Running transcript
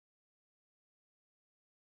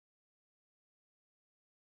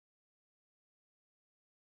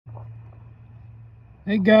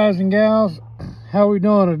Hey guys and gals, how we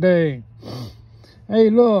doing today? Hey,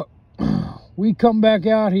 look, we come back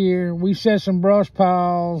out here. We set some brush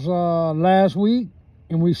piles last week,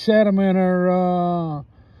 and we set them in our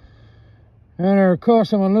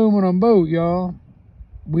custom aluminum boat, y'all.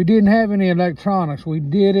 We didn't have any electronics. We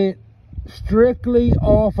did it strictly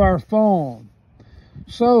off our phone.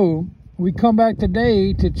 So we come back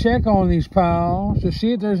today to check on these piles to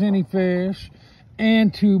see if there's any fish,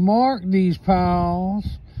 and to mark these piles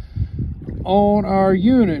on our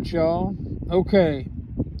units, y'all. Okay,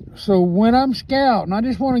 so when I'm scouting, I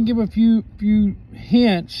just want to give a few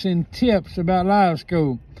hints and tips about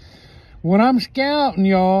Livescope. When I'm scouting,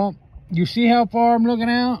 y'all, you see how far I'm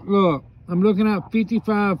looking out? Look, I'm looking out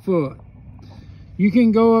 55 foot. You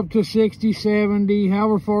can go up to 60, 70,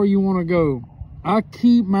 however far you want to go. I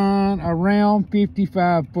keep mine around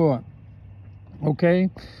 55 foot. Okay,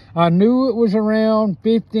 I knew it was around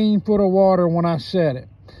 15 foot of water when I set it,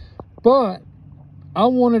 but I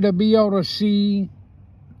wanted to be able to see.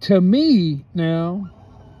 To me now,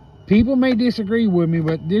 people may disagree with me,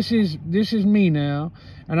 but this is me now,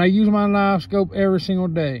 and I use my Livescope every single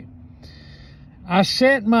day. I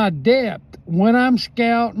set my depth when I'm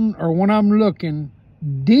scouting or when I'm looking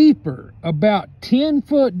deeper, about 10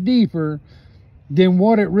 foot deeper than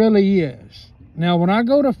what it really is. Now, when I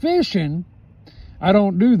go to fishing, I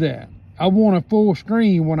don't do that. I want a full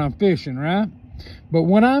screen when I'm fishing, right? But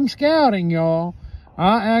when I'm scouting, y'all,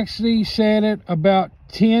 I actually set it about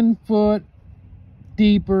 10 foot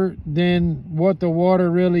deeper than what the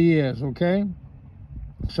water really is, okay?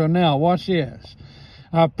 So now, watch this.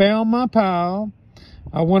 I found my pile.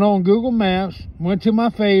 I went on Google Maps, went to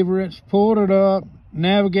my favorites, pulled it up,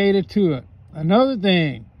 navigated to it. Another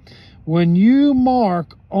thing, when you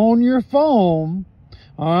mark on your phone,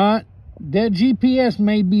 all right, that GPS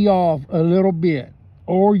may be off a little bit,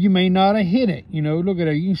 or you may not have hit it. You know, look at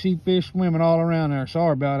it. You can see fish swimming all around there.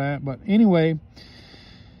 Sorry about that. But anyway,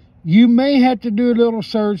 you may have to do a little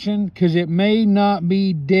searching because it may not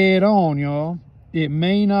be dead on, y'all. It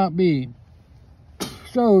may not be.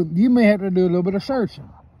 So you may have to do a little bit of searching.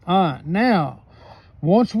 All right. Now,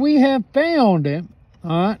 once we have found it,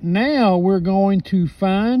 all right, now we're going to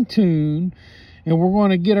fine tune, and we're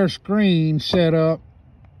going to get our screen set up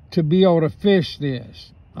to be able to fish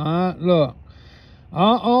this. All right, look,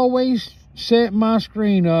 I always set my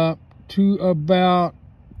screen up to about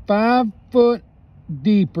 5 foot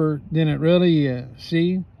deeper than it really is.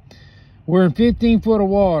 See, we're in 15 foot of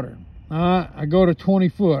water. All right, I go to 20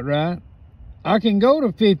 foot, right? I can go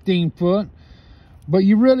to 15 foot, but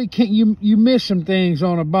you really can't, you miss some things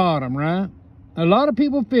on the bottom, right? A lot of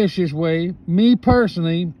people fish this way. Me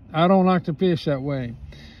personally, I don't like to fish that way.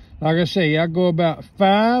 Like I say, I go about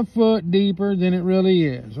 5 foot deeper than it really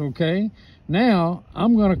is, okay? Now,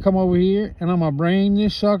 I'm going to come over here, and I'm going to bring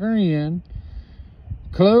this sucker in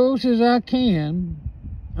close as I can.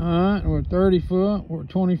 All right, we're 30 foot, we're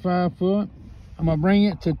 25 foot. I'm going to bring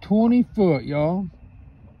it to 20 foot, y'all.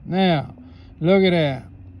 Now, look at that.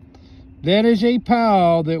 That is a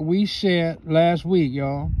pile that we set last week,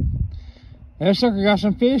 y'all. That sucker got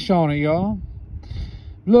some fish on it, y'all.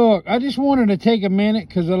 Look, I just wanted to take a minute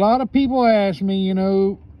because a lot of people ask me, you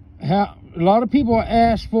know, a lot of people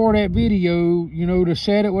ask for that video, you know, to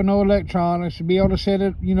set it with no electronics, to be able to set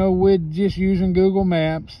it, you know, with just using Google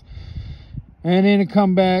Maps, and then to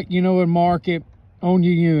come back, you know, and mark it on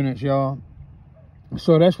your units, y'all.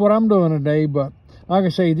 So that's what I'm doing today. But like I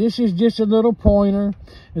say, this is just a little pointer.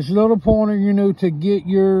 It's a little pointer, you know, to get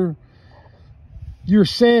your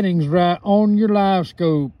settings right on your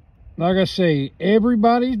Livescope. Like I say,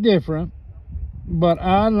 everybody's different, but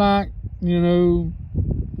I like, you know,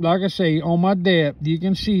 like I say, on my depth, you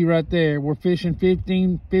can see right there, we're fishing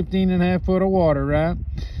 15 and a half foot of water, right?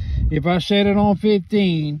 If I set it on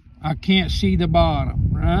 15, I can't see the bottom,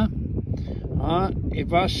 right? All right.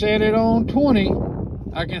 If I set it on 20,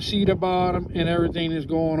 I can see the bottom and everything that's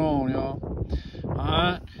going on, y'all. All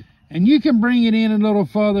right. And you can bring it in a little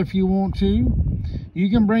further if you want to. You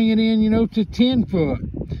can bring it in, you know, to 10 foot.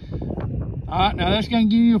 All right, now that's going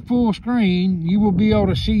to give you a full screen. You will be able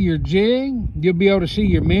to see your jig. You'll be able to see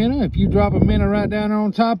your minnow. If you drop a minnow right down there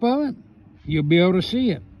on top of it, you'll be able to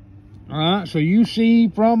see it. All right, so you see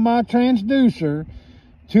from my transducer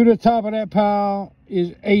to the top of that pile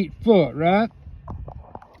is 8 foot, right?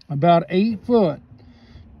 About 8 foot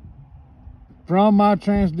from my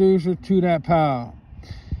transducer to that pile.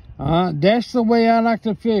 That's the way I like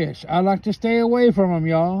to fish. I like to stay away from them,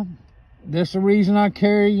 y'all. That's the reason I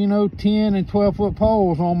carry, you know, 10 and 12 foot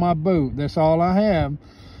poles on my boat. That's all I have,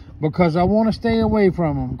 because I want to stay away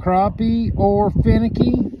from them. Crappie or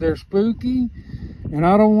finicky, they're spooky, And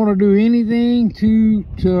I don't want to do anything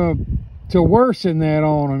to worsen that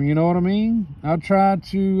on them, you know what I mean? I try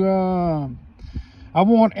to, I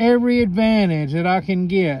want every advantage that I can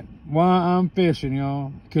get while I'm fishing,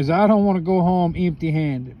 y'all, because I don't want to go home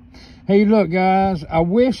empty-handed. Hey, look, guys, I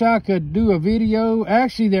wish I could do a video.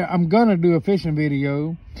 Actually, I'm going to do a fishing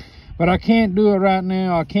video, but I can't do it right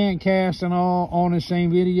now. I can't cast and all on the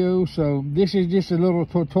same video, so this is just a little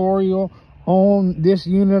tutorial on this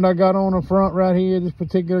unit I got on the front right here. This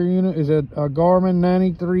particular unit is a Garmin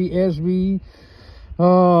 93 SV.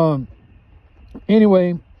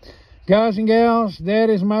 Anyway, guys and gals, that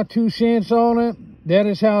is my 2 cents on it. That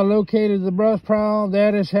is how I located the brush pile.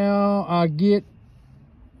 That is how I get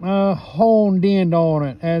honed in on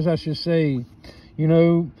it, as I should say, you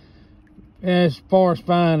know, as far as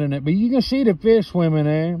finding it. But you can see the fish swimming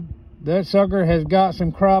there. That sucker has got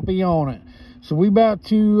some crappie on it. So we about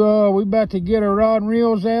to get our rod and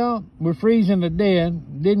reels out. We're freezing to death.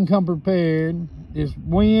 Didn't come prepared. It's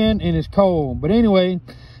wind and it's cold. But anyway,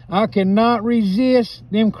 I cannot resist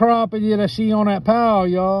them crappie that I see on that pile,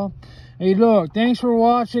 y'all. Hey, look, thanks for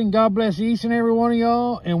watching. God bless each and every one of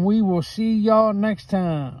y'all, and we will see y'all next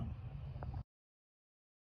time.